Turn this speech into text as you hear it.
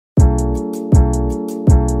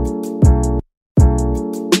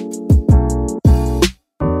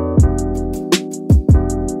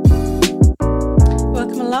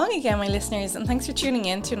again, my listeners, and thanks for tuning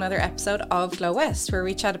in to another episode of Glow West, where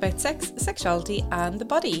we chat about sex, sexuality, and the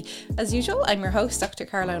body. As usual, I'm your host, Dr.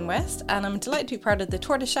 Caroline West, and I'm delighted to be part of the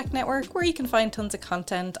Tortoise Shack Network, where you can find tons of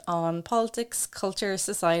content on politics, culture,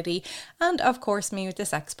 society, and of course, me with the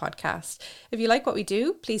Sex Podcast. If you like what we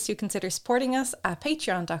do, please do consider supporting us at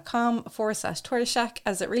patreon.com/Tortoise Shack,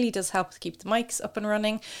 as it really does help to keep the mics up and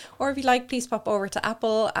running. Or if you like, please pop over to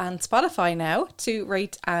Apple and Spotify now to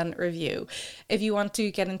rate and review. If you want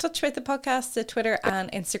to get in touch with the podcast, the Twitter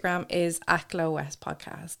and Instagram is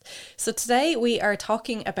 @GlowWestPodcast. So today we are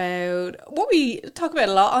talking about what we talk about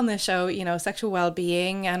a lot on the show, you know, sexual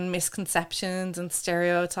well-being and misconceptions and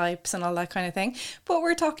stereotypes and all that kind of thing. But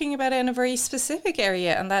we're talking about it in a very specific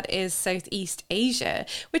area, and that is Southeast Asia,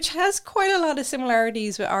 which has quite a lot of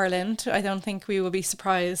similarities with Ireland. I don't think we will be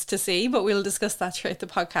surprised to see, but we'll discuss that throughout the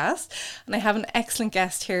podcast. And I have an excellent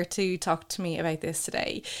guest here to talk to me about this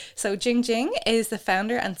today. So Jing Jing is the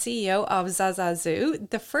founder and CEO of Zazazoo,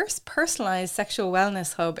 the first personalised sexual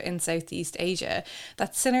wellness hub in Southeast Asia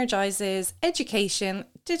that synergises education,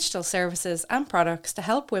 digital services and products to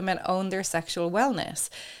help women own their sexual wellness.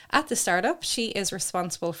 At the startup, she is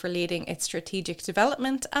responsible for leading its strategic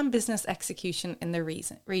development and business execution in the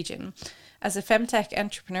region. As a femtech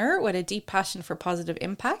entrepreneur with a deep passion for positive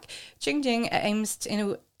impact, Jing Jing aims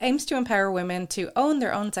to empower women to own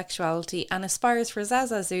their own sexuality and aspires for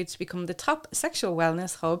Zazazoo to become the top sexual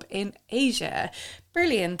wellness hub in Asia.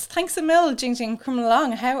 Brilliant. Thanks a mil, Jing Jing, for coming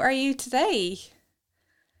along. How are you today?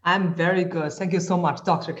 I'm very good. Thank you so much,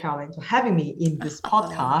 Dr. Caroline, for having me in this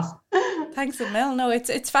podcast. Thanks a mil. No,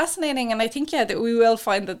 it's fascinating. And I think, that we will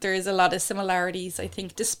find that there is a lot of similarities, I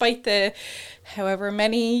think, despite the however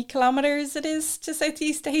many kilometers it is to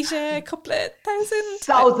Southeast Asia, a couple of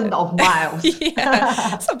thousand of miles.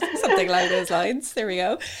 Yeah, something like those lines. There we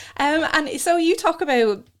go. And so you talk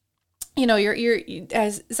about, you know, your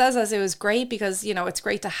Zazazoo is great because, you know, it's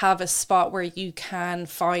great to have a spot where you can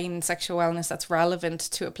find sexual wellness that's relevant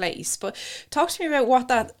to a place. But talk to me about what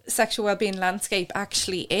that sexual wellbeing landscape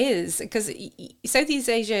actually is, because Southeast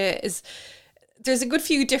Asia there's a good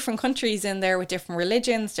few different countries in there with different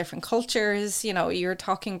religions, different cultures. You know, you're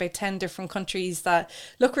talking about 10 different countries that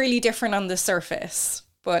look really different on the surface,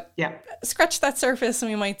 but yeah, scratch that surface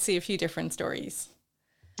and we might see a few different stories.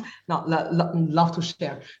 No, love to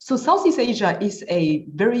share. So Southeast Asia is a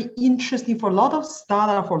very interesting, for a lot of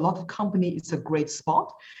startup, for a lot of company, it's a great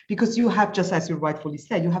spot because you have, just as you rightfully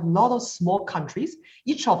said, you have a lot of small countries.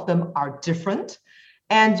 Each of them are different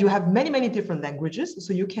and you have many, many different languages.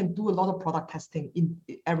 So you can do a lot of product testing in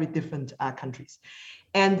every different countries.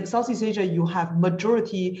 And Southeast Asia, you have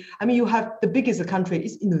you have the biggest country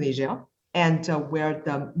is Indonesia, and where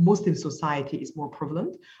the Muslim society is more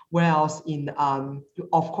prevalent, whereas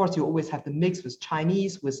of course, you always have the mix with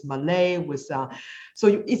Chinese, with Malay, it's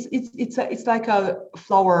like a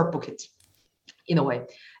flower bouquet in a way.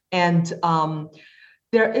 And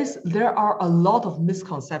there are a lot of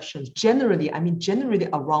misconceptions. Generally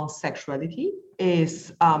around sexuality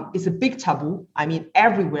is a big taboo. I mean,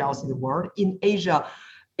 everywhere else in the world. In Asia,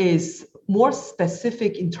 is more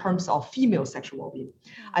specific in terms of female sexual well-being.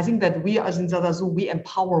 I think that we as in Zazazoo, we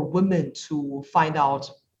empower women to find out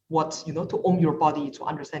to own your body, to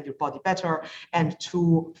understand your body better, and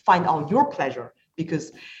to find out your pleasure.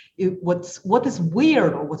 Because what is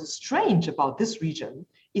weird or what is strange about this region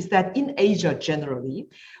is that in Asia generally,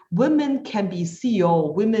 women can be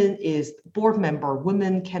CEO, women is board member,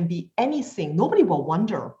 women can be anything. Nobody will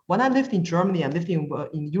wonder. When I lived in Germany, I lived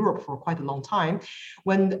in Europe for quite a long time.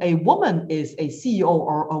 When a woman is a CEO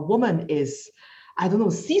or a woman is, I don't know,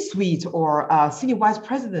 C-suite or senior vice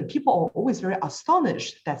president, people are always very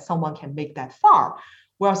astonished that someone can make that far.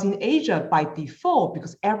 Whereas in Asia, by default,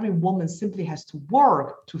 because every woman simply has to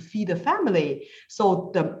work to feed a family,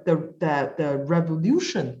 so the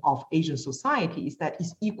revolution of Asian society is that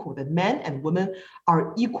it's equal, that men and women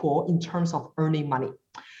are equal in terms of earning money.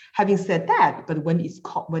 Having said that, but when it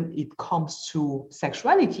comes to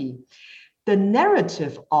sexuality, the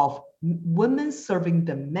narrative of women serving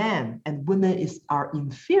the man and women are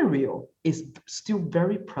inferior is still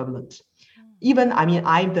very prevalent. Even,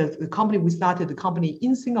 the company, we started the company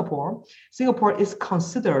in Singapore. Singapore is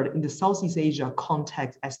considered in the Southeast Asia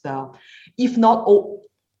context as even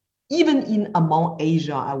among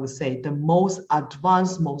Asia, I would say, the most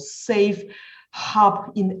advanced, most safe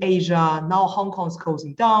hub in Asia. Now Hong Kong is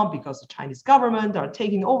closing down because the Chinese government are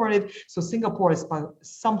taking over it. So Singapore is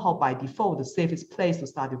somehow by default the safest place to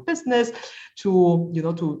start a business, to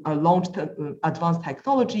launch advanced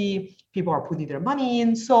technology. People are putting their money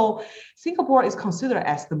in. So Singapore is considered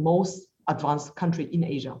as the most advanced country in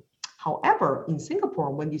Asia. However, in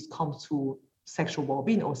Singapore, when it comes to sexual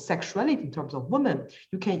well-being or sexuality in terms of women,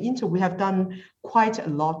 we have done quite a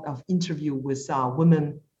lot of interview with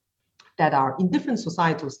women that are in different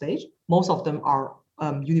societal stage. Most of them are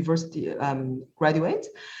university graduates.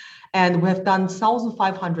 And we have done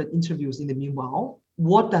 1,500 interviews in the meanwhile.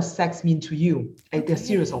 What does sex mean to you? Okay. There's a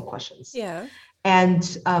series of questions. Yeah. And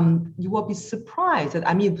you will be surprised that,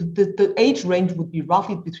 I mean, the age range would be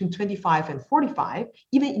roughly between 25 and 45.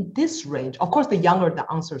 Even in this range, of course, the younger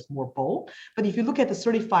the answer is more bold. But if you look at the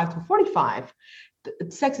 35 to 45,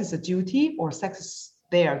 sex is a duty, or sex is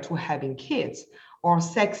there to having kids, or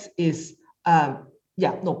sex is,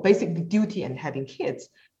 basically duty and having kids.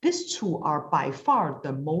 These two are by far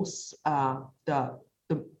the most,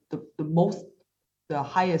 the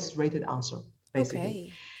highest rated answer, basically.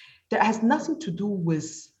 Okay. That has nothing to do with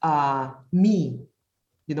me.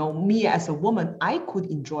 You know, me as a woman, I could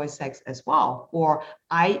enjoy sex as well, or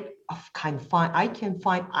I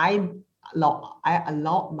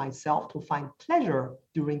allow myself to find pleasure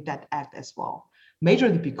during that act as well.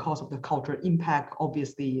 Majorly because of the cultural impact,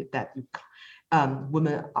 obviously, that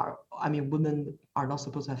women are not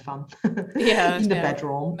supposed to have fun in the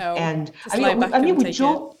bedroom. No, and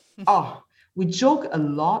we joke a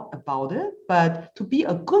lot about it, but to be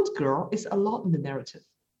a good girl is a lot in the narrative.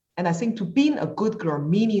 And I think to being a good girl,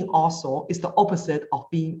 meaning also is the opposite of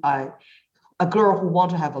being a girl who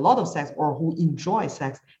wants to have a lot of sex or who enjoys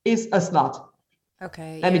sex, is a slut.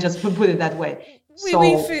 Okay. Let me just put it that way.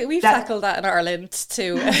 We've tackled that in Ireland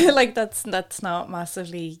too. Like that's not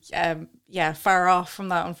massively far off from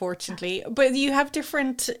that, unfortunately. But you have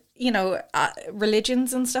different,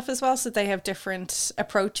 religions and stuff as well, so they have different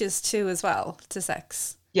approaches too as well to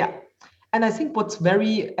sex. Yeah. And I think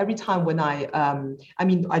every time when I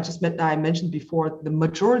mentioned before, the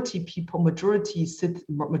majority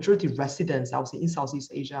residents, I would say in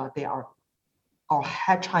Southeast Asia, they are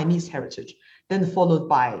Chinese heritage, then followed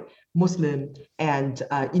by Muslim and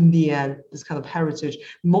Indian, this kind of heritage.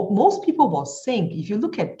 Most people will think, if you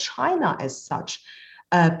look at China as such,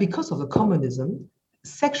 because of the communism,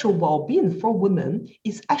 sexual well-being for women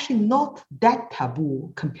is actually not that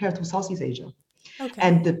taboo compared to Southeast Asia. Okay.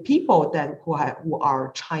 And the people who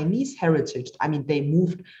are Chinese heritage, they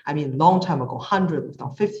moved, long time ago,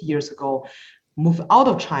 150 years ago, moved out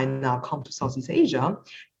of China, come to Southeast Asia,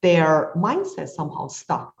 their mindset somehow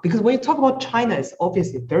stuck. Because when you talk about China, it's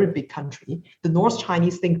obviously a very big country. The North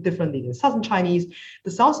Chinese think differently than Southern Chinese. The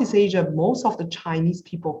Southeast Asia, most of the Chinese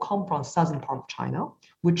people come from southern part of China,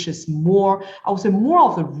 which is more of the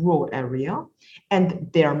rural area. And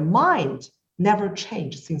their mind never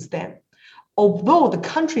changed since then. Although the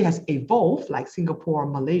country has evolved, like Singapore,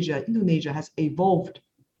 Malaysia, Indonesia has evolved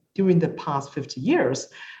during the past 50 years,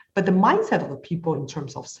 but the mindset of the people in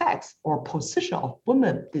terms of sex or position of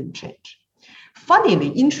women didn't change. Funnily,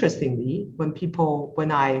 interestingly,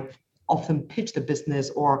 when I often pitch the business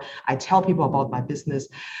or I tell people about my business,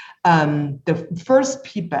 the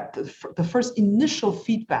first initial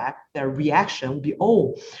feedback, their reaction would be,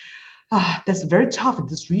 that's very tough in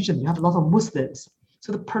this region. You have a lot of Muslims.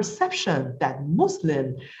 So the perception that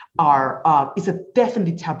Muslims is a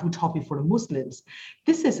definitely taboo topic for the Muslims.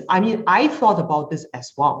 I thought about this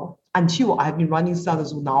as well until I've been running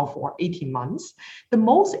Sanazoo now for 18 months. The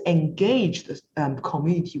most engaged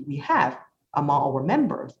community we have among our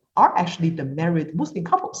members are actually the married Muslim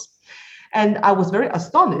couples. And I was very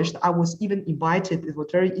astonished. I was even invited. It was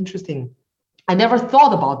very interesting. I never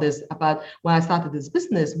thought about this, but when I started this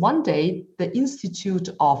business, one day, the Institute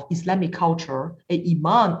of Islamic Culture, an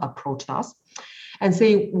imam, approached us and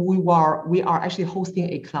saying, we are actually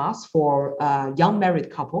hosting a class for a young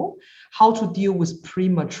married couple, how to deal with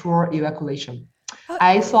premature ejaculation.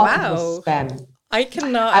 I thought it was spam. I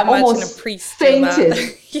cannot imagine a priest fainted.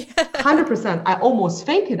 100%. I almost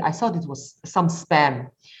fainted. I thought it was some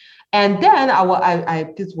spam. And then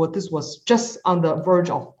this was just on the verge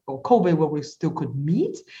of COVID, where we still could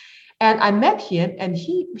meet. And I met him, and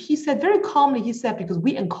he said very calmly, he said, because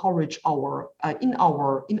we encourage in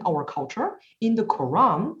our culture, in the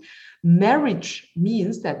Quran, marriage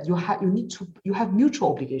means that you have mutual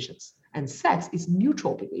obligations, and sex is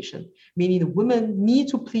mutual obligation, meaning the wife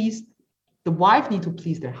need to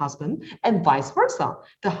please their husband, and vice versa.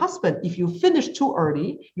 The husband, if you finish too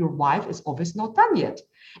early, your wife is obviously not done yet.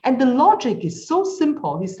 And the logic is so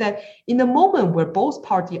simple. He said, in a moment where both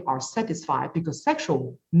parties are satisfied, because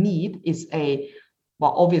sexual need is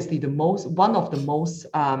obviously one of the most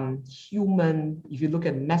human, if you look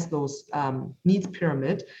at Maslow's needs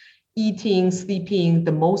pyramid, eating, sleeping,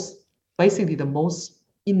 the most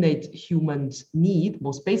innate human need,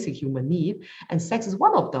 most basic human need, and sex is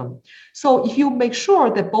one of them. So if you make sure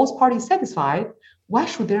that both parties satisfied, why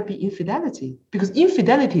should there be infidelity? Because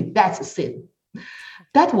infidelity, that's a sin.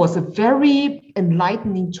 That was a very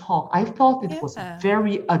enlightening talk. I thought it was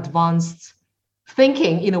very advanced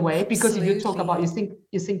thinking in a way, because if you talk about,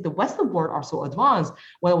 you think the Western world are so advanced.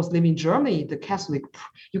 When I was living in Germany, the Catholic,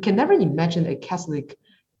 you can never imagine a Catholic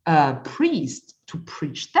priest to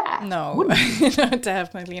preach that. No, no,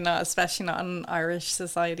 definitely not, especially not in Irish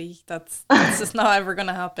society. That's just not ever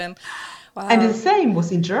going to happen. Wow. And the same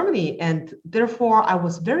was in Germany, and therefore I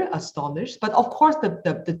was very astonished. But of course,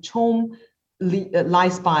 the tone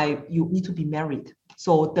lies by you need to be married.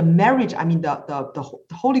 So the marriage, I mean, the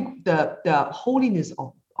holiness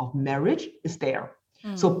of marriage is there.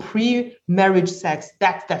 So pre-marriage sex,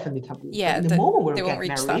 that's definitely taboo. Yeah, in the moment where they we won't get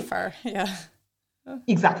reach married, that far. Yeah.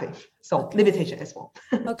 Exactly. So limitation as well.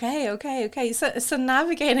 Okay. So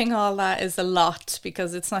navigating all that is a lot,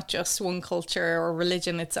 because it's not just one culture or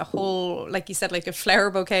religion. It's a whole, like you said, like a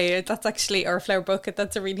flower bouquet. That's actually, or a flower bucket.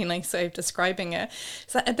 That's a really nice way of describing it.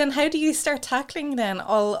 So then how do you start tackling then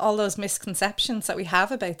all those misconceptions that we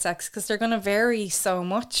have about sex? Because they're going to vary so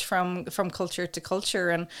much from culture to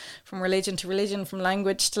culture, and from religion to religion, from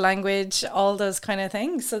language to language, all those kind of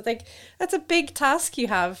things. So like, that's a big task you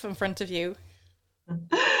have in front of you.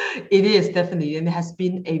 It is definitely, and it has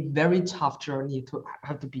been a very tough journey, to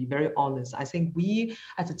have to be very honest. I think we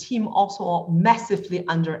as a team also massively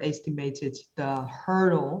underestimated the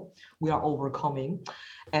hurdle we are overcoming.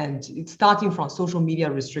 And it's starting from social media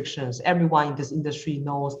restrictions. Everyone in this industry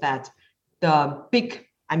knows that the big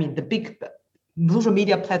social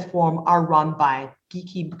media platform are run by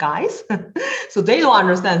geeky guys. So they don't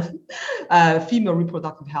understand female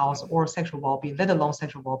reproductive health or sexual well-being, let alone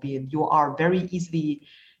sexual well-being. You are very easily,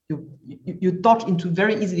 you dodge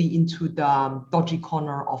very easily into the dodgy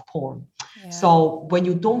corner of porn. Yeah. So when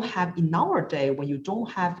you don't have, in our day, when you don't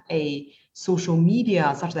have a social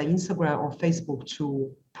media such as Instagram or Facebook to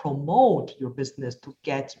promote your business, to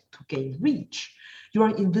gain reach, you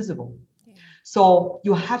are invisible. So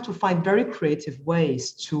you have to find very creative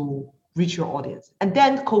ways to reach your audience. And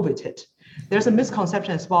then COVID hit. There's a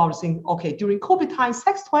misconception as well, saying, okay, during COVID time,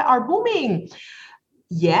 sex toys are booming.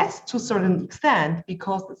 Yes, to a certain extent,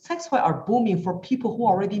 because the sex toys are booming for people who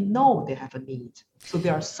already know they have a need. So they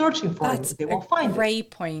are searching for it. They will find it.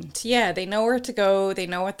 Great point. Yeah, they know where to go. They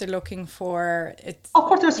know what they're looking for. Of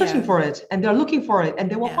course, they're searching for it, and they're looking for it,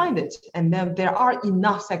 and they will find it. And then there are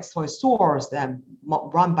enough sex toy stores that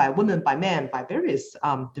run by women, by men, by various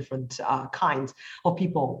different kinds of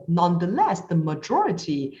people. Nonetheless, the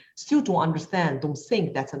majority still don't understand, don't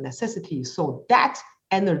think that's a necessity. So that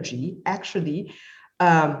energy actually,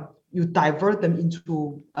 you divert them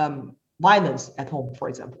into violence at home, for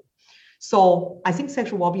example. So I think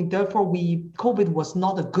sexual well-being, therefore COVID was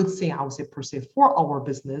not a good thing, I would say, per se, for our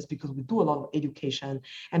business, because we do a lot of education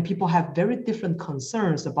and people have very different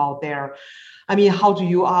concerns about their, how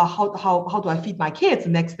do I feed my kids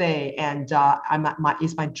the next day? And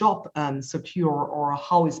is my job secure, or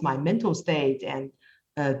how is my mental state? And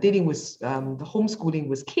dealing with the homeschooling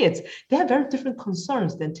with kids, they have very different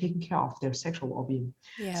concerns than taking care of their sexual well-being.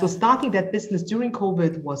 Yeah. So starting that business during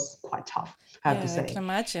COVID was quite tough, I have to say. I can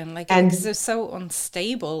imagine. Because it's so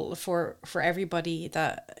unstable for everybody,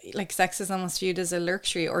 that like sex is almost viewed as a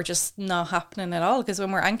luxury or just not happening at all. Because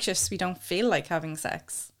when we're anxious, we don't feel like having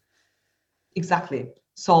sex. Exactly.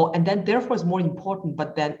 So, and then therefore it's more important.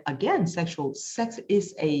 But then again, sex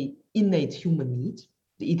is a innate human need.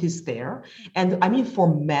 It is there. And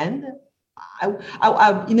for men,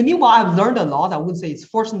 in the meanwhile, I've learned a lot. I would say it's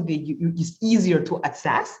fortunately it's easier to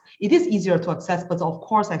access. It is easier to access, but of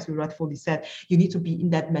course, as you rightfully said, you need to be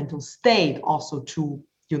in that mental state also to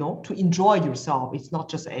enjoy yourself. It's not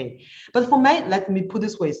just but for men, let me put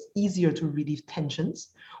this way, it's easier to relieve tensions.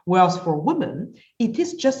 Whereas for women, it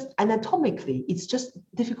is just anatomically, it's just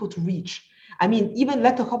difficult to reach. Even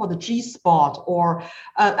let's talk about the G-spot or,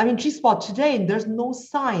 G-spot today, there's no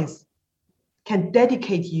science can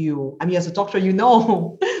dedicate you. As a doctor,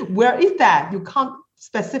 where is that? You can't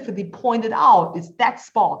specifically point it out. It's that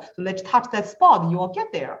spot. So let's touch that spot and you will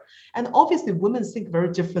get there. And obviously women think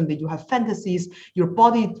very differently. You have fantasies, your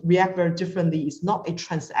body react very differently. It's not a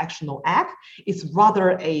transactional act. It's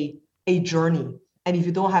rather a journey. And if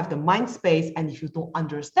you don't have the mind space, and if you don't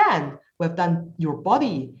understand, we've done your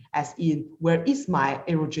body as in, where is my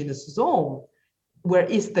erogenous zone? Where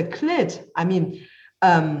is the clit?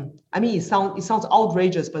 I mean, it sounds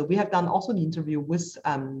outrageous, but we have done also the interview with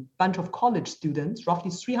a bunch of college students, roughly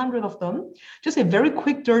 300 of them. Just a very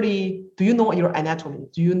quick, dirty, do you know your anatomy?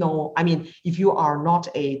 Do you know, I mean, if you are not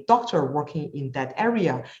a doctor working in that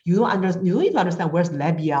area, you don't need to understand where's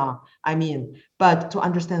labia, I mean, but to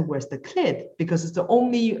understand where's the clit, because it's the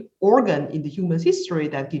only organ in the human history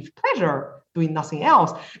that gives pleasure, doing nothing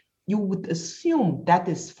else. You would assume that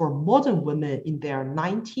is for modern women in their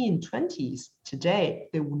 1920s today,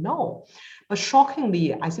 they would know. But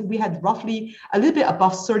shockingly, I think we had roughly a little bit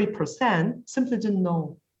above 30% simply didn't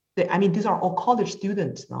know. I mean, these are all college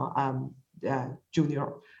students, not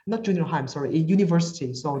junior high, I'm sorry,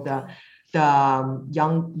 university. So the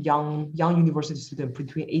young university student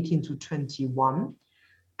between 18 to 21,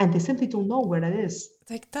 and they simply don't know where that is.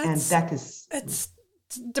 Like it's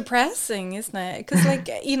depressing, isn't it? Because like,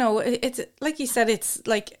 you know, it's like you said, it's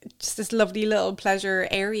like just this lovely little pleasure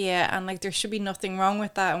area, and like there should be nothing wrong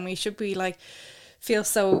with that, and we should be like feel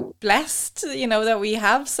so blessed, you know, that we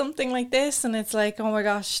have something like this. And it's like, oh my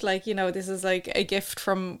gosh, like, you know, this is like a gift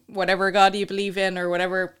from whatever God you believe in or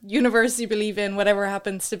whatever universe you believe in, whatever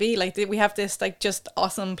happens to be. Like we have this like just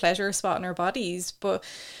awesome pleasure spot in our bodies. But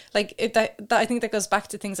like that I think that goes back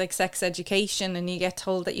to things like sex education, and you get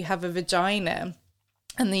told that you have a vagina,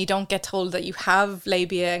 and then you don't get told that you have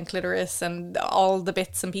labia and clitoris and all the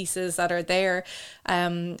bits and pieces that are there.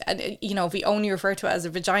 And, you know, if we only refer to it as a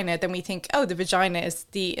vagina, then we think, oh, the vagina is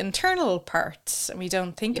the internal part. And we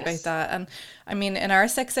don't think about that. And I mean, in our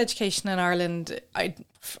sex education in Ireland,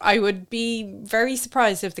 I would be very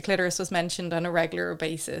surprised if the clitoris was mentioned on a regular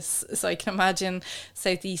basis. So I can imagine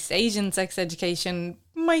Southeast Asian sex education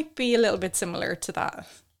might be a little bit similar to that.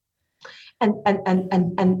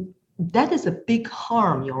 And that is a big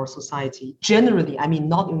harm in our society. Generally, I mean,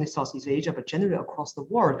 not only Southeast Asia, but generally across the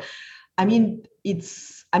world. I mean,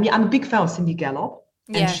 I'm a big fan of Cindy Gallop,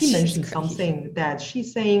 and she mentioned something that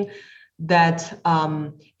she's saying that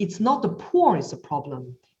it's not the porn is the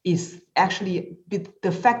problem, is actually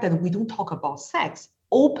the fact that we don't talk about sex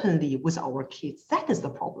openly with our kids. That is the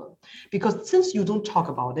problem. Because since you don't talk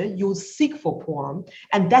about it, you seek for porn,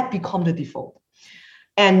 and that becomes the default.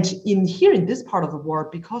 And in this part of the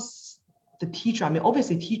world, because the teacher, I mean,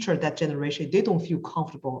 obviously teacher, that generation, they don't feel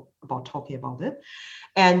comfortable about talking about it.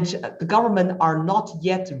 And the government are not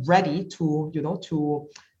yet ready to, to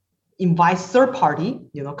invite third party,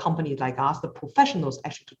 companies like us, the professionals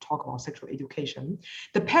actually to talk about sexual education.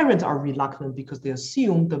 The parents are reluctant because they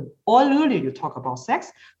assume the earlier you talk about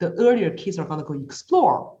sex, the earlier kids are going to go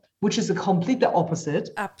explore, which is a completely opposite.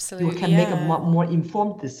 Absolutely. You can make a more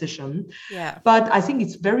informed decision. Yeah. But I think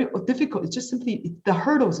it's very difficult. It's just simply, the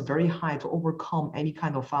hurdle is very high to overcome any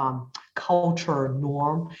kind of culture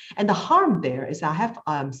norm. And the harm there is I have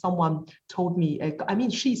someone told me, I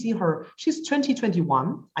mean, she's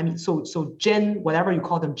 2021. I mean, so Gen, whatever you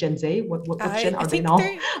call them, Gen Z, what Gen are they now?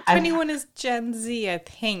 21 is Gen Z, I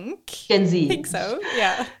think. Gen Z. I think so,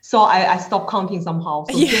 yeah. So I stopped counting somehow.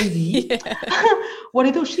 So Gen Z. Yeah. What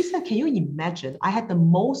I do, she said, can you imagine? I had the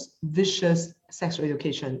most vicious sexual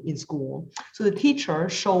education in school. So the teacher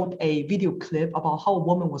showed a video clip about how a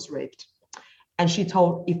woman was raped. And she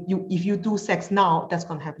told, if you do sex now, that's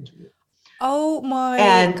going to happen to you. Oh my God.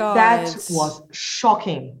 And that was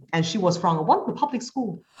shocking. And she was from one of the public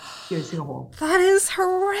school here in Singapore. That is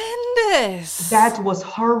horrendous. That was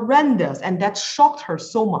horrendous. And that shocked her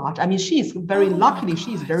so much. I mean, she is luckily,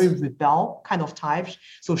 she is very rebel kind of type.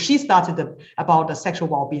 So she started about the sexual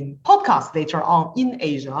well-being podcast later on in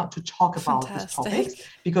Asia to talk about these topics,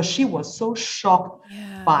 because she was so shocked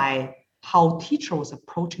by how teacher was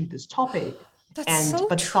approaching this topic. But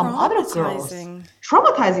some other girls,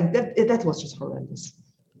 traumatizing, that was just horrendous.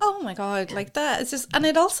 Oh my God, like that. It's just, and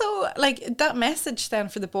it also, like, that message then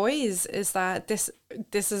for the boys is that this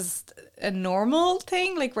is a normal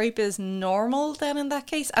thing, like rape is normal then in that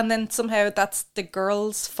case, and then somehow that's the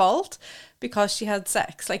girl's fault because she had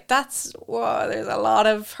sex. Like there's a lot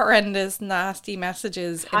of horrendous, nasty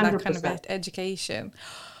messages in 100%. That kind of education.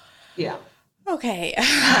 Yeah. Okay.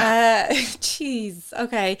 Jeez.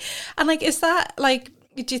 Okay. And like, is that like,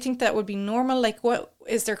 do you think that would be normal? Like, what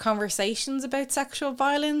is there conversations about sexual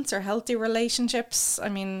violence or healthy relationships? I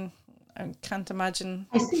mean, I can't imagine.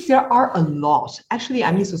 I think there are a lot. Actually,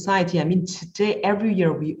 I mean, society, I mean, today, every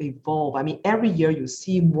year we evolve. I mean, every year you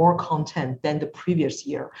see more content than the previous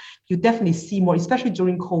year. You definitely see more, especially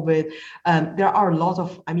during COVID. There are a lot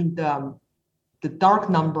of, I mean, the dark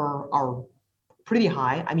number are pretty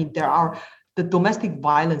high. I mean, the domestic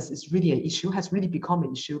violence is really an issue, has really become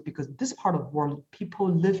an issue, because this part of the world, people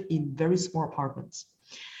live in very small apartments.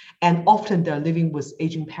 And often they're living with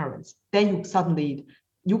aging parents. Then you suddenly,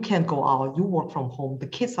 you can't go out, you work from home, the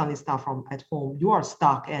kids suddenly start from at home, you are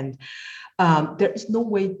stuck, and there is no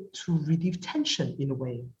way to relieve tension in a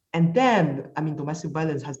way. And then, I mean, domestic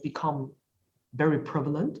violence has become very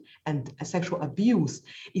prevalent, and sexual abuse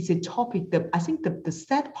is a topic that I think the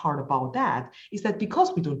sad part about that is that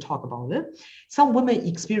because we don't talk about it, some women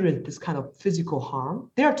experience this kind of physical harm.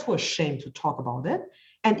 They are too ashamed to talk about it.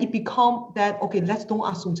 And it become that, okay, let's don't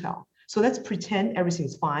ask, don't tell. So let's pretend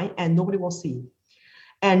everything's fine and nobody will see.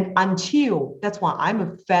 And until, that's why I'm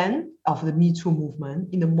a fan of the Me Too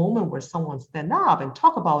movement. In the moment where someone stand up and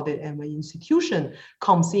talk about it, and when institution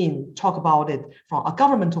comes in, talk about it from a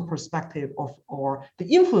governmental perspective or the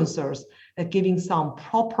influencers giving some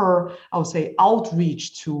proper, I would say,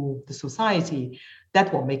 outreach to the society,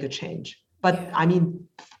 that will make a change. But yeah. I mean,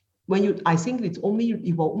 I think it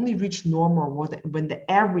will only reach normal when the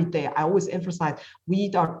everyday. I always emphasize we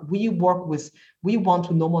want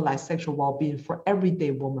to normalize sexual well-being for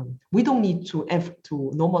everyday women. We don't need to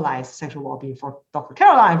normalize sexual well-being for Dr.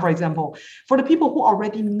 Caroline, for example. For the people who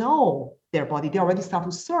already know their body, they already start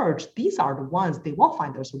to search. These are the ones they will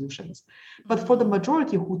find their solutions. But for the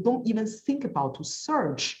majority who don't even think about to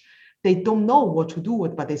search, they don't know what to do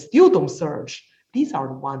with, but they still don't search. These are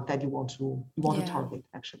the ones that you want to target,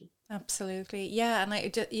 actually. Absolutely. Yeah. And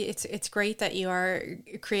it's great that you are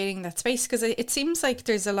creating that space, because it seems like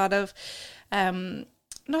there's a lot of,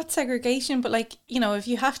 not segregation, but like, you know, if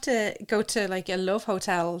you have to go to like a love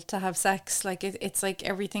hotel to have sex, like it's like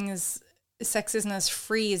sex isn't as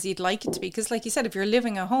free as you'd like it to be. Because like you said, if you're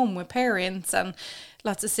living at home with parents and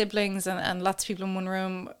lots of siblings and lots of people in one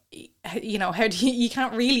room, you know, you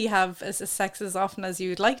can't really have sex as often as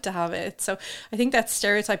you'd like to have it. So I think that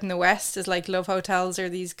stereotype in the West is like love hotels are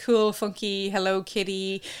these cool, funky Hello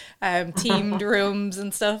Kitty themed rooms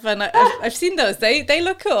and stuff. And I've seen those. They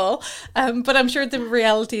look cool. But I'm sure the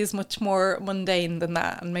reality is much more mundane than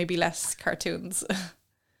that, and maybe less cartoons.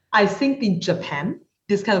 I think in Japan,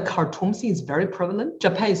 this kind of cartoon scene is very prevalent.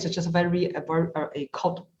 Japan is just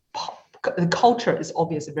the culture is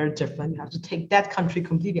obviously very different. You have to take that country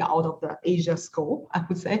completely out of the Asia scope, I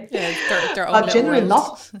would say. Yeah, their own generally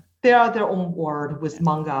they are their own world with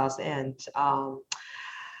mangas and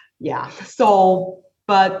So,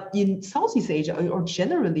 but in Southeast Asia or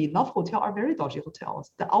generally, love hotel are very dodgy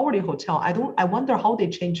hotels. The hourly hotel, I wonder how they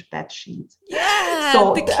change bed sheets. Yeah,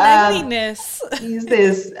 so the cleanliness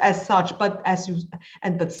is as such, but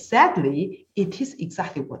sadly, it is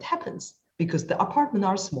exactly what happens. Because the apartments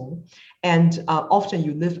are small, and often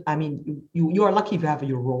you live. I mean, you are lucky if you have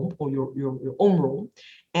your room or your own room,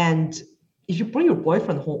 and if you bring your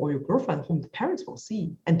boyfriend home or your girlfriend home, the parents will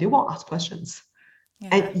see and they will ask questions.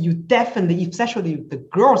 Yeah. And you definitely, especially the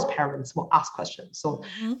girls' parents, will ask questions. So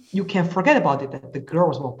you can forget about it that the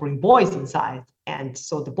girls will bring boys inside, and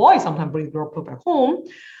so the boys sometimes bring the girl back home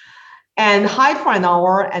and hide for an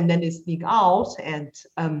hour, and then they sneak out. And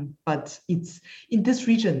but it's in this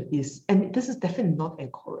region and this is definitely not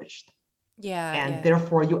encouraged. Yeah. And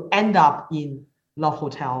therefore you end up in love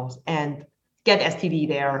hotels and get STD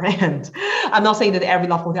there. And I'm not saying that every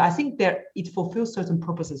love hotel. I think that it fulfills certain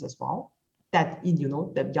purposes as well. That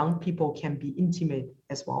that young people can be intimate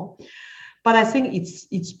as well. But I think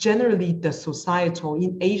it's generally the societal,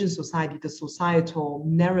 in Asian society, the societal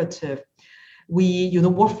narrative. We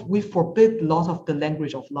forbid a lot of the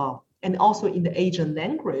language of love. And also in the Asian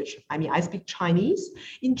language, I mean, I speak Chinese.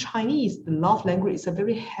 In Chinese, the love language is a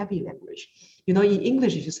very heavy language. In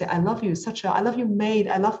English, if you say, I love you, I love you, maid,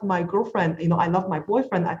 I love my girlfriend, I love my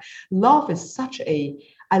boyfriend. I love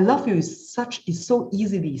you is so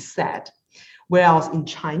easily said. Whereas in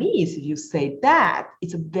Chinese, if you say that,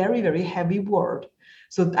 it's a very, very heavy word.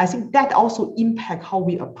 So I think that also impacts how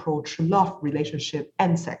we approach love, relationship,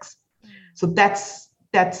 and sex. So that's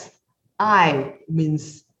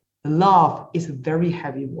means love is a very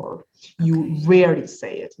heavy word. You rarely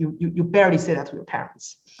say it. You barely say that to your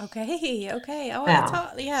parents. Okay. Oh, I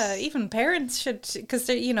thought, even parents should, because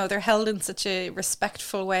they're held in such a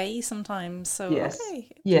respectful way sometimes. So yes, okay.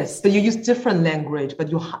 Yes, but you use different language. But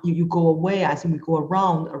you go away. I think we go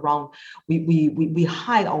around. We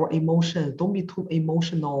hide our emotions. Don't be too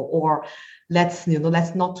emotional, or let's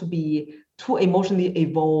not to be too emotionally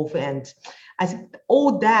evolved. And I think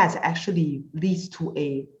all that actually leads to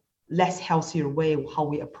a less healthier way of how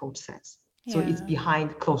we approach sex. So it's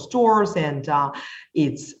behind closed doors, and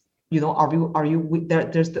it's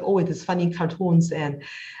there's always this funny cartoons and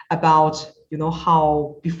about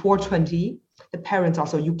how before 20 the parents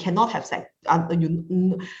also, you cannot have sex, you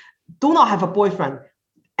do not have a boyfriend,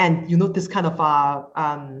 and this kind of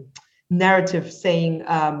narrative saying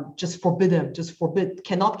just forbid,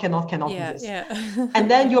 cannot do this.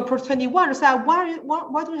 And then you're 21, you say, why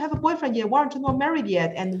don't you have a boyfriend yet? Why aren't you not married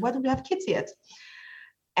yet? And why don't you have kids yet?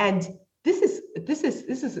 And this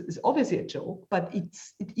is obviously a joke, but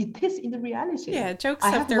it is in the reality. Yeah, jokes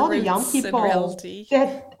have their roots young people in reality.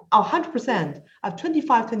 That 100%, of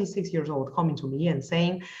 25, 26 years old coming to me and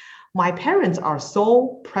saying, my parents are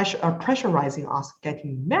so pressurizing us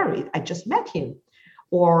getting married. I just met him.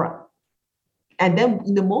 And then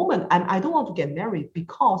in the moment, I don't want to get married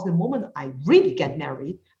because the moment I really get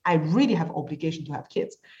married, I really have obligation to have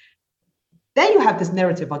kids. Then you have this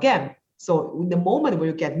narrative again. So in the moment when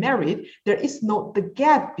you get married, there is the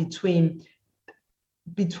gap between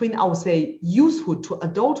I would say youthhood to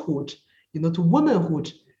adulthood, to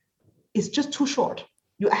womanhood, is just too short.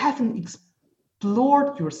 You haven't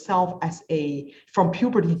explored yourself from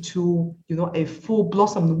puberty to a full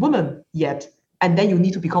blossomed woman yet. And then you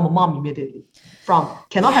need to become a mom immediately. From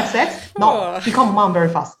cannot have sex, become a mom very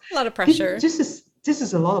fast. A lot of pressure. This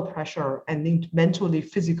is a lot of pressure, and mentally,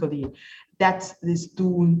 physically, that is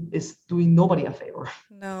doing nobody a favor.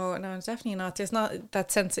 No, definitely not. There's not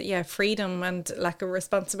that sense of freedom and lack of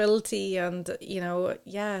responsibility, and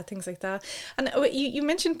things like that. And you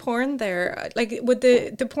mentioned porn there. Like, would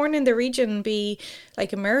the porn in the region be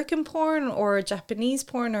like American porn or Japanese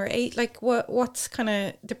porn, or what's kind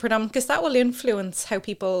of the predominant? Because that will influence how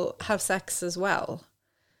people have sex as well.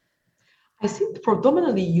 I think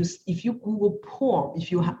predominantly if you Google porn,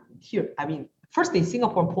 if you have here, first in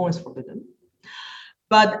Singapore, porn is forbidden.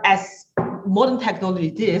 But as modern technology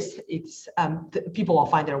it's people will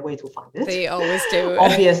find their way to find it. They always do.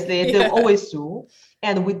 Obviously, they always do.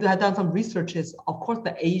 And we have done some researches. Of course,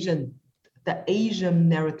 the Asian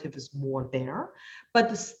narrative is more there.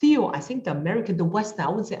 But still, I think the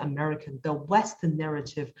Western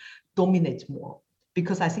narrative dominates more.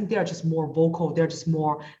 Because I think they are just more vocal. The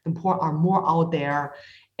porn are more out there.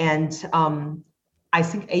 And I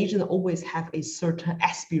think Asians always have a certain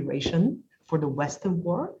aspiration for the Western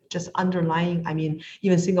world, just underlying,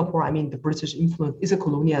 even Singapore, the British influence is a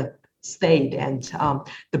colonial state, and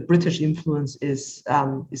the British influence is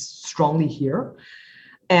strongly here.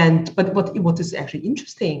 But what is actually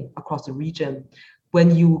interesting across the region,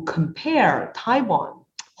 when you compare Taiwan,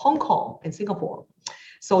 Hong Kong, and Singapore,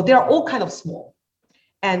 so they are all kind of small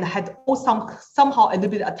and had somehow a little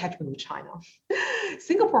bit of attachment with China.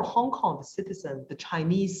 Singapore, Hong Kong, the citizen, the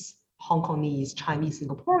Chinese, Hong Kongese, Chinese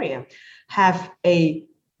Singaporean have a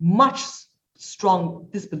much strong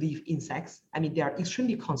disbelief in sex. They are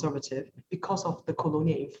extremely conservative because of the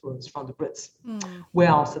colonial influence from the Brits.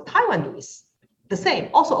 Whereas the Taiwanese, the same,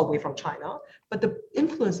 also away from China, but the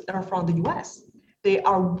influence are from the US. They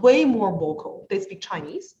are way more vocal. They speak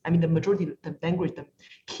Chinese. The majority of the language, the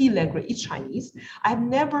key language is Chinese. I've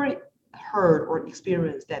never heard or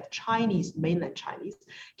experienced that mainland Chinese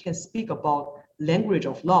can speak about language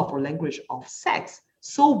of love or language of sex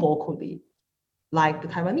so vocally like the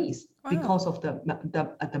Taiwanese. Wow. Because of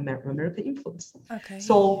the American influence. Okay.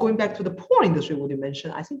 So going back to the porn industry, what you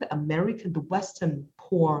mentioned, I think the Western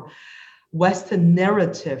porn, Western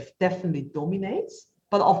narrative definitely dominates.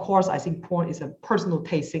 But of course, I think porn is a personal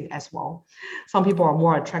tasting as well. Some people are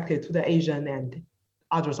more attracted to the Asian and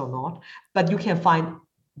others are not. But you can find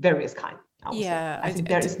various kinds. I think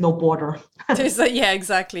there is no border.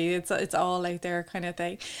 Exactly. It's all out there kind of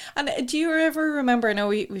thing. And do you ever remember, I know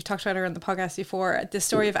we've talked about her on the podcast before, the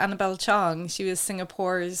story of Annabelle Chong? She was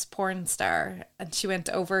Singapore's porn star and she went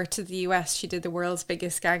over to the US. She did the world's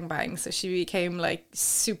biggest gangbang. So she became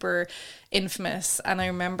super infamous. And I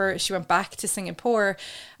remember she went back to Singapore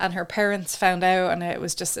and her parents found out, and it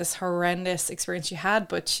was just this horrendous experience she had.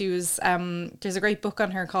 But she was, there's a great book on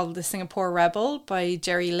her called The Singapore Rebel by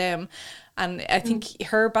Jerry Lim. And I think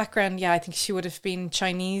her background, I think she would have been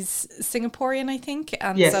Chinese Singaporean, I think.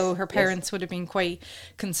 And so her parents would have been quite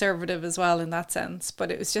conservative as well in that sense. But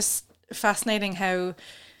it was just fascinating how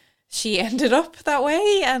she ended up that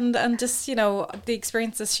way, and just, the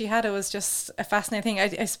experiences she had. It was just a fascinating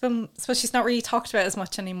thing. I suppose she's not really talked about as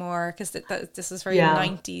much anymore because this is very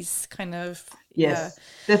 90s kind of. Yes,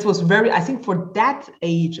 that was very, I think for that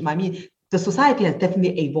age, the society has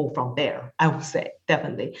definitely evolved from there, I would say,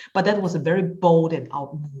 definitely. But that was a very bold and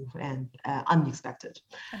out move and unexpected.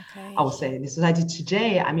 Okay. I would say the society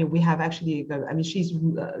today, we have actually,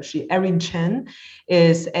 Erin Chen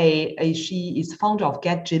she is founder of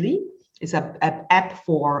Get Jilly. It's a app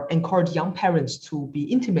for encourage young parents to be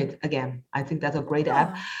intimate again. I think that's a great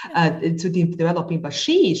app to developing. But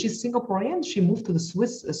she's Singaporean. She moved to the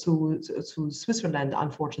to Switzerland,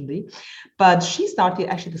 unfortunately. But she started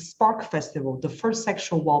actually the Spark Festival, the first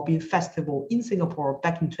sexual well-being festival in Singapore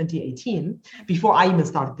back in 2018, before I even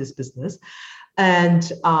started this business.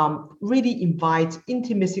 And really invite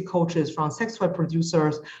intimacy coaches from sex toy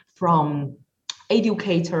producers, from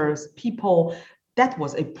educators, people. That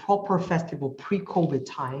was a proper festival pre-COVID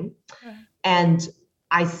time. And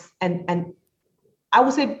I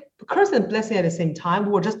would say curse and blessing at the same time.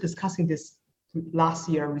 We were just discussing this last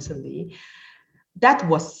year recently. That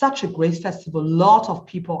was such a great festival. A lot of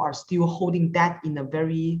people are still holding that in a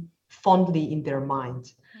very fondly in their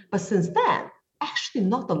mind. But since then, actually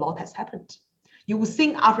not a lot has happened. You will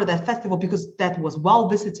think after that festival, because that was well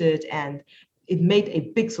visited and it made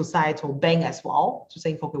a big societal bang as well, to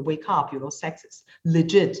saying, okay, wake up, sex is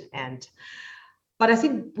legit. But I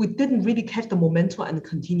think we didn't really catch the momentum and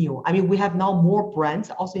continue. I mean, we have now more brands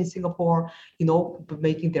also in Singapore,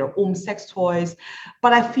 making their own sex toys.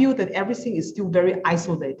 But I feel that everything is still very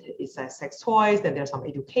isolated. It's sex toys, then there's some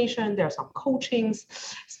education, there's some coachings,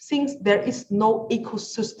 things. There is no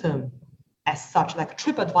ecosystem as such, like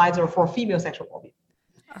TripAdvisor for female sexual well-being.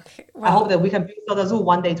 Okay, well, I hope that we can build Zalazoo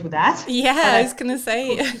one day to that. Yeah, I was going to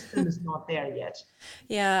say. The system is not there yet.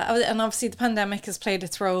 Yeah, and obviously the pandemic has played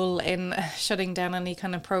its role in shutting down any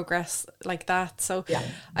kind of progress like that. So, yeah.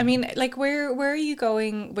 I mean, like, where are you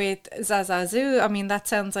going with Zalazoo? I mean, that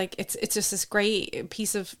sounds like it's just this great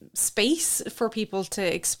piece of space for people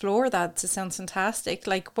to explore that. It sounds fantastic.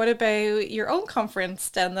 Like, what about your own conference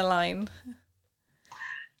down the line?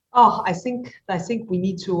 Oh, I think we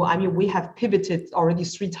need to, I mean, we have pivoted already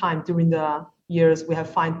 3 times during the years. We have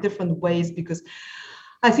found different ways, because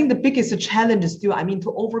I think the biggest challenge is still, I mean,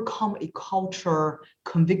 to overcome a culture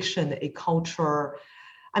conviction, a culture.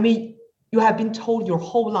 I mean, you have been told your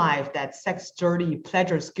whole life that sex is dirty,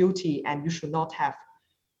 pleasure is guilty, and you should not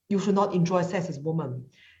enjoy sex as a woman.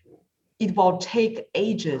 It will take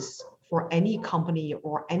ages for any company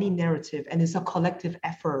or any narrative, and it's a collective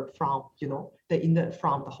effort from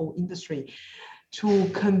from the whole industry to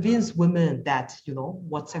convince women that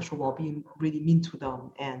what sexual well-being really means to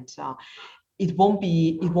them, and it won't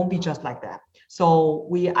be just like that. So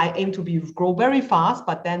I aim to grow very fast,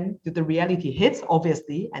 but then the reality hits,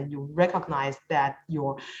 obviously, and you recognize that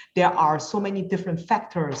there are so many different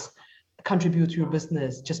factors contribute to your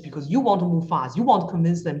business. Just because you want to move fast, you want to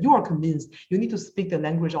convince them, you are convinced, you need to speak the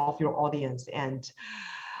language of your audience. And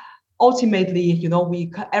ultimately,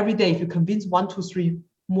 every day, if you convince 1, 2, 3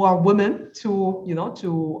 more women to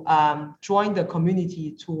join the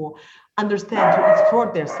community, to understand, to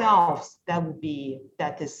explore themselves,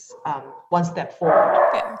 that is one step forward.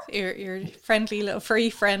 Yeah, your friendly little furry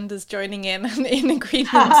friend is joining in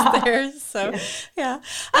agreement there. So yeah,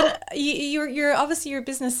 and you're obviously, your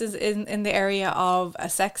business is in the area of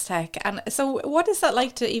sex tech, and so what is that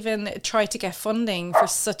like to even try to get funding for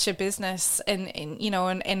such a business in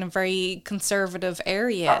a very conservative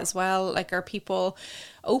area as well? Like, are people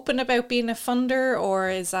open about being a funder, or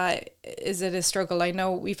is it a struggle? I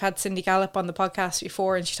know we've had Cindy Gallop on the podcast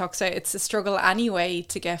before, and she talks about it's a struggle anyway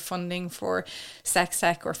to get funding for sex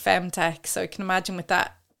tech or femtech. So I can imagine with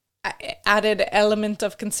that added element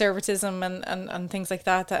of conservatism and things like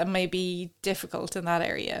that it may be difficult in that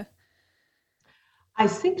area. I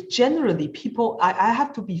think generally people, I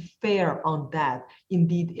have to be fair on that.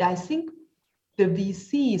 Indeed, I think the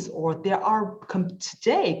VCs, or there are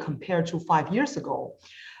today compared to 5 years ago,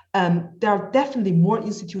 there are definitely more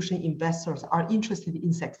institutional investors are interested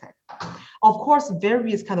in sex tech. Of course,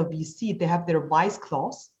 various kind of VC, they have their vice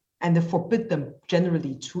clause, and they forbid them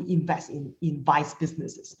generally to invest in vice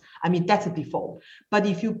businesses. I mean, that's a default. But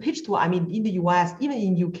if you pitch to, I mean, in the US, even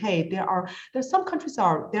in UK, there's some countries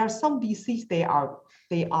there are some VCs,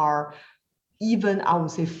 they are even, I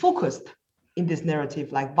would say, focused in this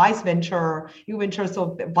narrative, like Vice Venture, U Venture.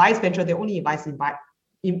 So Vice Venture, they only invest in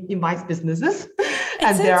vice businesses.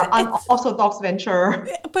 And there are unorthodox venture.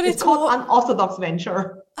 But it's called unorthodox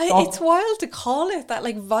venture. It's wild to call it that.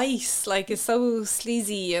 Like, Vice, like, is so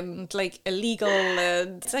sleazy and like illegal.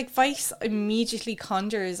 It's like Vice immediately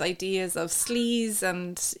conjures ideas of sleaze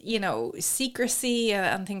and secrecy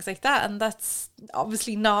and things like that, and that's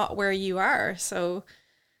obviously not where you are. So,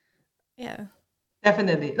 yeah.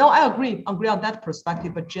 Definitely. No, I agree on that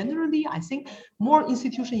perspective. But generally, I think more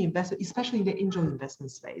institutional investors, especially in the angel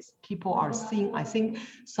investment space, people are seeing, I think,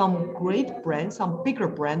 some great brands, some bigger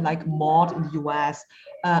brand like Mod in the US,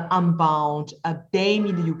 Unbound, Dame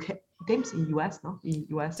in the Dame's in US, no? In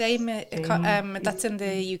US. Dame, that's in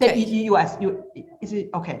the UK. US. Is it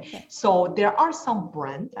okay? Yeah. So there are some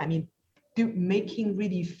brands, I mean, making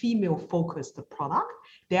really female-focused product.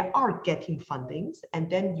 They are getting fundings, and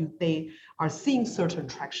then they are seeing certain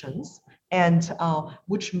tractions, and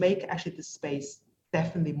which make actually the space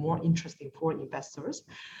definitely more interesting for investors.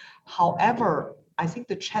 However, I think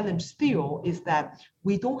the challenge still is that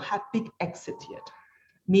we don't have big exit yet,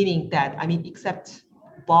 meaning that, I mean, except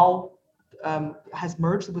Wow has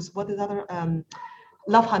merged with what is other,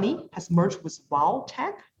 Lovehoney has merged with Wow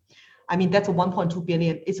Tech. I mean, that's a 1.2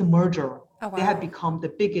 billion. It's a merger. Oh, wow. They have become the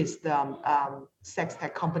biggest sex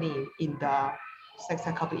tech company in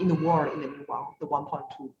the world in the meanwhile, the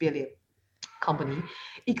 1.2 billion company.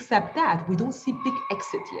 Except that we don't see big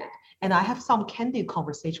exit yet. And I have some candid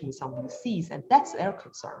conversation with some VCs, and that's their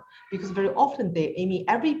concern, because very often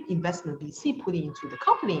every investment VC putting into the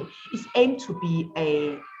company is aimed to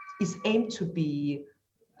be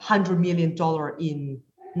 $100 million in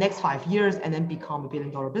next 5 years and then become $1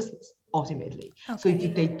 billion business ultimately. Okay. So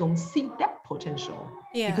if they don't see that potential,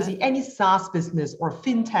 because in any SaaS business or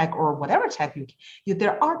fintech or whatever tech,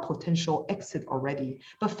 there are potential exit already,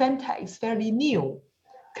 but fintech is fairly new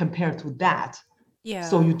compared to that. Yeah.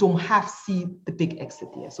 So you don't have see the big exit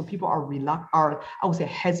yet. So people are I would say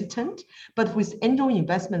hesitant. But with angel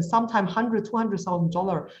investment, sometimes $100,000,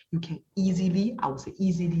 $200,000, you can easily, I would say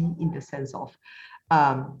easily, in the sense of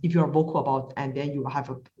if you are vocal about, and then you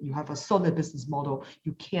have a solid business model,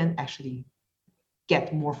 you can actually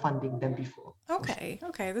get more funding than before. Okay,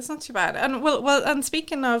 that's not too bad. And well, and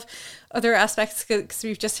speaking of other aspects, because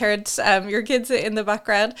we've just heard your kids in the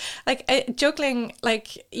background, like juggling,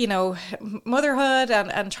 like, you know, motherhood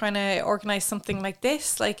and trying to organize something like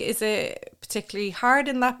this, like, is it particularly hard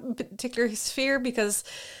in that particular sphere? Because,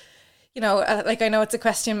 you know, like, I know it's a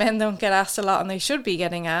question men don't get asked a lot, and they should be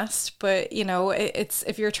getting asked, but, you know, it's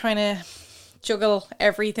if you're trying to juggle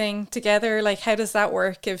everything together, like, how does that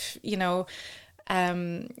work if, you know,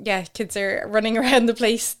 kids are running around the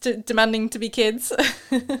place demanding to be kids?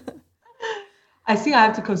 I think I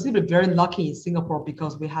have to consider very lucky in Singapore,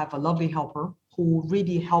 because we have a lovely helper who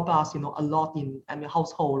really help us, you know, a lot in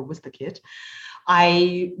household with the kid.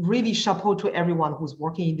 I really chapeau to everyone who's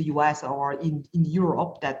working in the US or in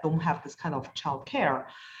Europe that don't have this kind of childcare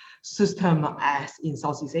system as in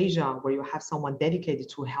Southeast Asia, where you have someone dedicated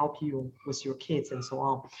to help you with your kids and so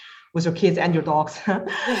on, with your kids and your dogs.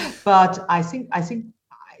 But I think at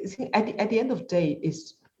the end of the day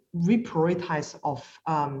is reprioritize of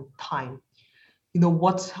time. You know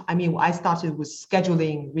what I mean? I started with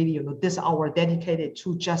scheduling really, you know, this hour dedicated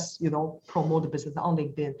to just, you know, promote the business on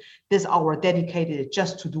LinkedIn, this hour dedicated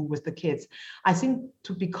just to do with the kids. I think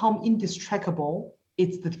to become indistractable,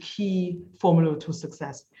 it's the key formula to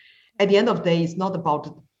success. At the end of the day, it's not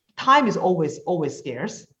about time is always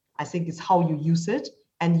scarce. I think it's how you use it,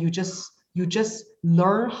 and you just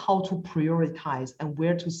learn how to prioritize and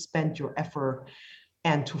where to spend your effort,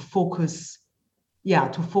 and to focus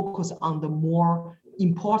on the more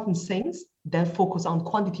important things, then focus on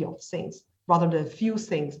quantity of things rather than few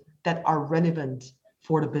things that are relevant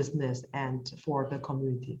for the business and for the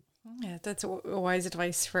community. Yeah, that's wise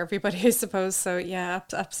advice for everybody, I suppose. So yeah,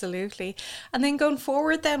 absolutely. And then going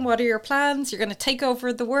forward, then what are your plans? You're going to take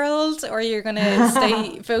over the world, or you're going to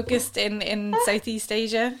stay focused in Southeast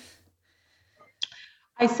Asia?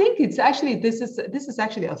 I think it's actually, this is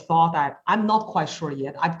actually a thought that I'm not quite sure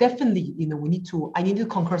yet. I definitely, you know, I need to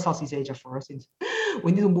conquer Southeast Asia first.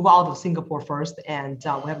 We need to move out of Singapore first, and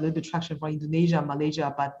we have a little bit of traction from Indonesia,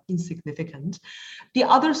 Malaysia, but insignificant. The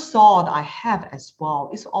other thought I have as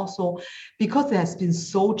well is also, because it has been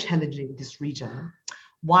so challenging in this region,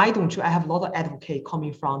 why don't you, I have a lot of advocates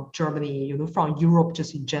coming from Germany, you know, from Europe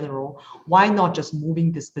just in general, why not just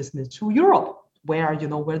moving this business to Europe? Where, you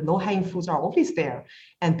know, where low-hanging fruits are always there.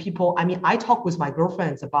 And people, I mean, I talk with my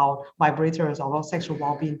girlfriends about vibrators, about sexual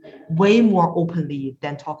well-being way more openly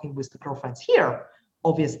than talking with the girlfriends here,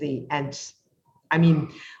 obviously. And I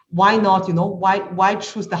mean, why not, you know, why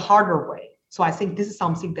choose the harder way? So I think this is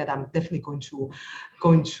something that I'm definitely going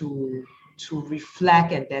to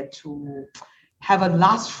reflect, and then to have a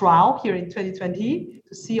last trial here in 2020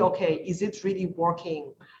 to see, okay, is it really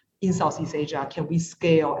working in Southeast Asia? Can we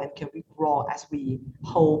scale and can we grow as we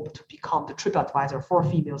hope to become the TripAdvisor for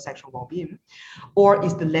female sexual well-being? Or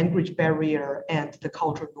is the language barrier and the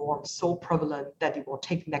cultural norm so prevalent that it will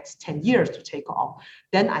take next 10 years to take off?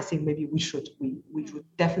 Then I think maybe we should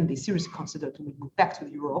definitely seriously consider to move back to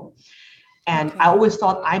Europe. And okay. I always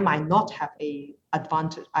thought I might not have a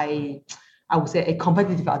advantage. I would say a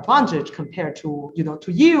competitive advantage compared to, you know,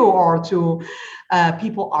 to you or to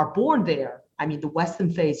people are born there. I mean, the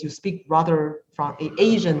Western face, you speak rather from an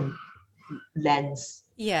Asian lens.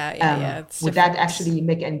 Yeah. Would that actually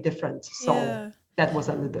make any difference? So yeah. that was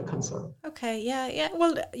a little bit concern. Okay, yeah.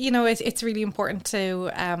 Well, it's really important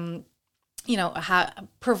to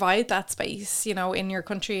provide that space, in your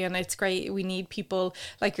country, and it's great. We need people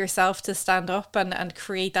like yourself to stand up and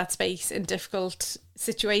create that space in difficult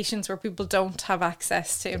situations where people don't have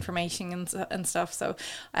access to information and stuff. So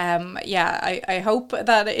I hope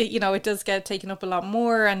that it does get taken up a lot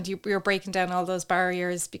more, and you're breaking down all those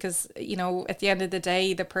barriers, because at the end of the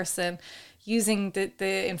day, the person using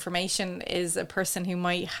the information is a person who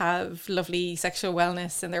might have lovely sexual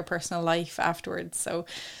wellness in their personal life afterwards. So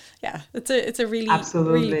yeah, it's a really,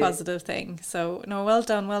 really positive thing. So no, well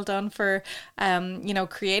done for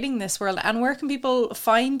creating this world. And where can people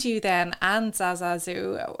find you then and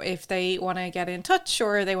Zazazu if they want to get in touch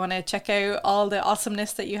or they want to check out all the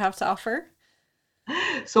awesomeness that you have to offer?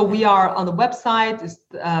 So we are on the website, is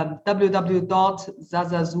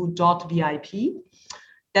www.zazazu.vip.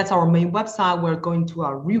 That's our main website. We're going to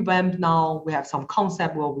revamp now. We have some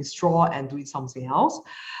concept we'll withdraw and do something else.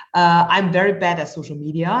 I'm very bad at social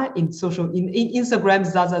media. In Instagram,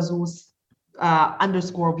 Zazazu's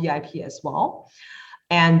 _VIP as well.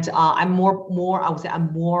 And I'm more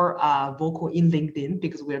vocal in LinkedIn,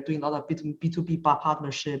 because we're doing a lot of B2B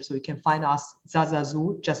partnerships. So you can find us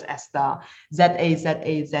Zazazu just as the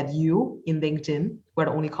ZAZAZU in LinkedIn. We're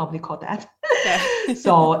the only company called that. Yeah.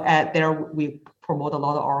 So there we promote a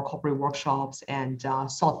lot of our corporate workshops and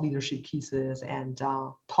thought leadership pieces and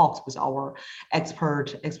talks with our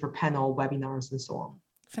expert panel webinars and so on.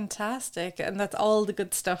 Fantastic. And that's all the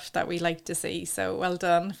good stuff that we like to see. So well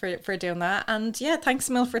done for doing that. And yeah, thanks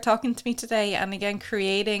Mil for talking to me today, and again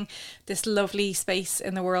creating this lovely space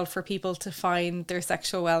in the world for people to find their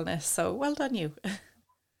sexual wellness. So well done you.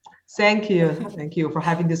 Thank you for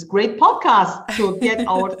having this great podcast to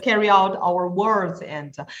carry out our words.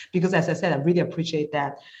 And because as I said, I really appreciate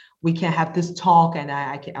that we can have this talk, and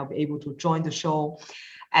I'll be able to join the show,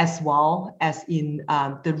 as well as in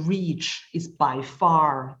the reach is by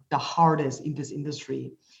far the hardest in this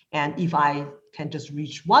industry. And if I can just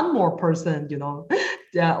reach one more person,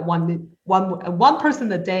 one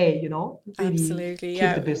person a day, really absolutely,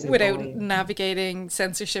 yeah, without navigating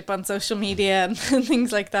censorship on social media and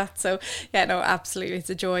things like that. So yeah, no, absolutely, it's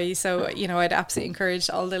a joy. So I'd absolutely encourage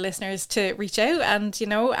all the listeners to reach out and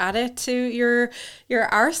add it to your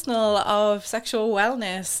arsenal of sexual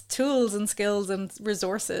wellness tools and skills and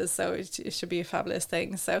resources. So it should be a fabulous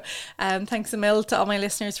thing. So thanks a mil to all my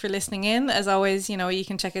listeners for listening in. As always, you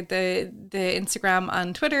can check out the Instagram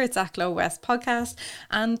and Twitter. It's @GlowWest Podcast.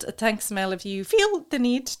 And thanks Mel, if you feel the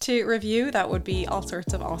need to review, that would be all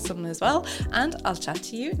sorts of awesome as well. And I'll chat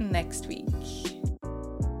to you next week.